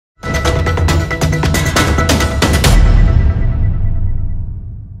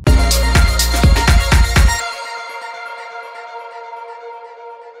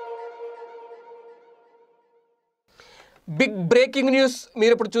Big breaking news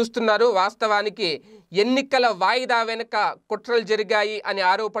మీరు ఇప్పుడు చూస్తున్నారు. వాస్తవానికి ఎన్నికల వాయిదా వెనుక కుట్రలు జరిగాయి అనే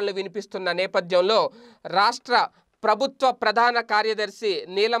ఆరోపణలు వినిపిస్తున్న నేపథ్యంలో రాష్ట్ర ప్రభుత్వ ప్రధాన కార్యదర్శి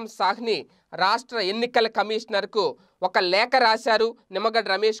నీలం సాహ్ని రాష్ట్ర ఎన్నికల కమిషనర్కు ఒక లేఖ రాశారు నిమ్మగడ్డ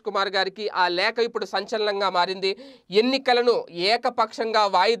రమేష్ కుమార్ గారికి. ఆ లేఖ ఇప్పుడు సంచలనంగా మారింది. ఎన్నికలను ఏకపక్షంగా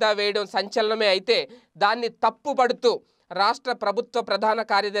వాయిదా వేయడం సంచలనమే అయితే దాన్ని తప్పుపడుతూ రాష్ట్ర ప్రభుత్వ ప్రధాన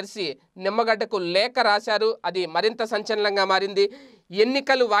కార్యదర్శి నిమ్మగడ్డకు లేఖ రాశారు. అది మరింత సంచలనంగా మారింది.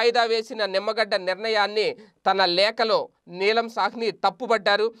 ఎన్నికలు వాయిదా వేసిన నిమ్మగడ్డ నిర్ణయాన్ని తన లేఖలో నీలం సాహ్ని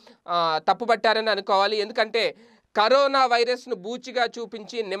తప్పుపట్టారని అనుకోవాలి. ఎందుకంటే కరోనా వైరస్ను బూచిగా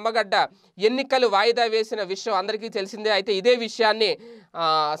చూపించి నిమ్మగడ్డ ఎన్నికలు వాయిదా వేసిన విషయం అందరికీ తెలిసిందే. అయితే ఇదే విషయాన్ని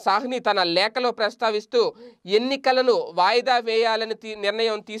సాహ్ని తన లేఖలో ప్రస్తావిస్తూ ఎన్నికలను వాయిదా వేయాలని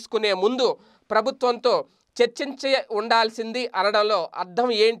నిర్ణయం తీసుకునే ముందు ప్రభుత్వంతో చర్చించి ఉండాల్సింది అనడంలో అర్థం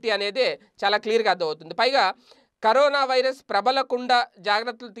ఏంటి అనేది చాలా క్లియర్గా అర్థమవుతుంది. పైగా కరోనా వైరస్ ప్రబలకుండా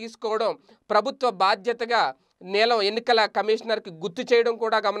జాగ్రత్తలు తీసుకోవడం ప్రభుత్వ బాధ్యతగా నీలం ఎన్నికల కమిషనర్కి గుర్తు చేయడం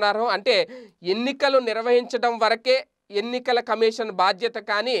కూడా గమనార్హం. అంటే ఎన్నికలు నిర్వహించడం వరకే ఎన్నికల కమిషన్ బాధ్యత,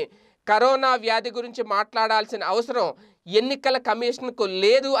 కానీ కరోనా వ్యాధి గురించి మాట్లాడాల్సిన అవసరం ఎన్నికల కమిషన్కు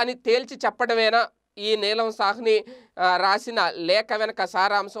లేదు అని తేల్చి చెప్పడమేనా ఈ నీలం సాహ్ని రాసిన లేఖ వెనక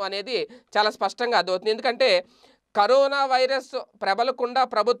సారాంశం అనేది చాలా స్పష్టంగా అర్థమవుతుంది. ఎందుకంటే కరోనా వైరస్ ప్రబలకుండా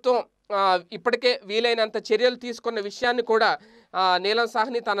ప్రభుత్వం ఇప్పటికే వీలైనంత చర్యలు తీసుకున్న విషయాన్ని కూడా నీలం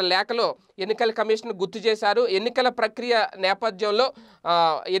సాహ్ని తన లేఖలో ఎన్నికల కమిషన్ గుర్తు చేశారు. ఎన్నికల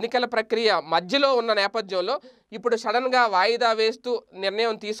ప్రక్రియ మధ్యలో ఉన్న నేపథ్యంలో ఇప్పుడు సడన్గా వాయిదా వేస్తూ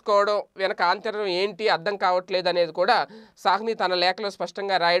నిర్ణయం తీసుకోవడం వెనక ఆంతర్యం ఏంటి అర్థం కావట్లేదు అనేది కూడా సాహ్ని తన లేఖలో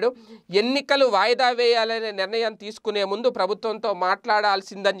స్పష్టంగా రాయడం. ఎన్నికలు వాయిదా వేయాలనే నిర్ణయం తీసుకునే ముందు ప్రభుత్వంతో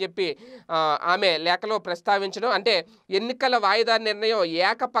మాట్లాడాల్సిందని చెప్పి ఆమె లేఖలో ప్రస్తావించడం. అంటే ఎన్నికల వాయిదా నిర్ణయం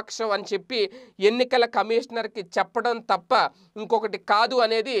ఏకపక్షం అని చెప్పి ఎన్నికల కమిషనర్కి చెప్పడం తప్ప ఇంకొకటి కాదు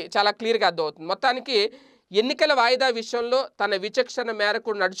అనేది చాలా క్లియర్గా అర్థమవుతుంది. మొత్తానికి ఎన్నికల వాయిదా విషయంలో తన విచక్షణ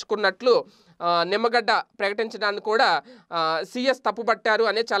మేరకు నడుచుకున్నట్లు నిమ్మగడ్డ ప్రకటించడాన్ని కూడా సీఎస్ తప్పుపట్టారు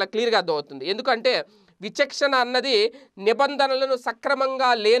అనేది చాలా క్లియర్గా అర్థమవుతుంది. ఎందుకంటే విచక్షణ అన్నది నిబంధనలను సక్రమంగా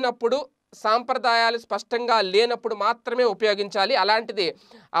లేనప్పుడు, సాంప్రదాయాలు స్పష్టంగా లేనప్పుడు మాత్రమే ఉపయోగించాలి. అలాంటిది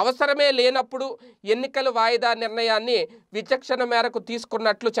అవసరమే లేనప్పుడు ఎన్నికల వాయిదా నిర్ణయాన్ని విచక్షణ మేరకు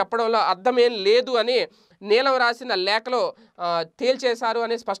తీసుకున్నట్లు చెప్పడంలో అర్థమేం లేదు అని నీలం రాసిన లేఖలో తేల్చేశారు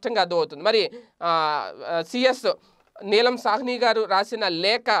అని స్పష్టంగా అర్థమవుతుంది. మరి సిఎస్ నీలం సాహ్ని గారు రాసిన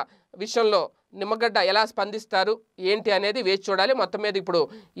లేఖ విషయంలో నిమ్మగడ్డ ఎలా స్పందిస్తారు ఏంటి అనేది వేచి చూడాలి. మొత్తం మీద ఇప్పుడు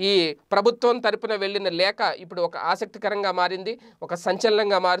ఈ ప్రభుత్వం తరపున వెళ్ళిన లేఖ ఇప్పుడు ఒక ఆసక్తికరంగా మారింది, ఒక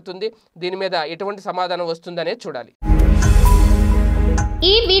సంచలనంగా మారుతుంది. దీని మీద ఎటువంటి సమాధానం వస్తుందనేది చూడాలి.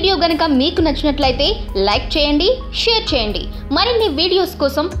 ఈ వీడియో గనుక మీకు నచ్చినట్లయితే లైక్ చేయండి, షేర్ చేయండి. మరిన్ని వీడియోస్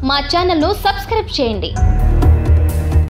కోసం మా ఛానల్ను సబ్స్క్రైబ్ చేయండి.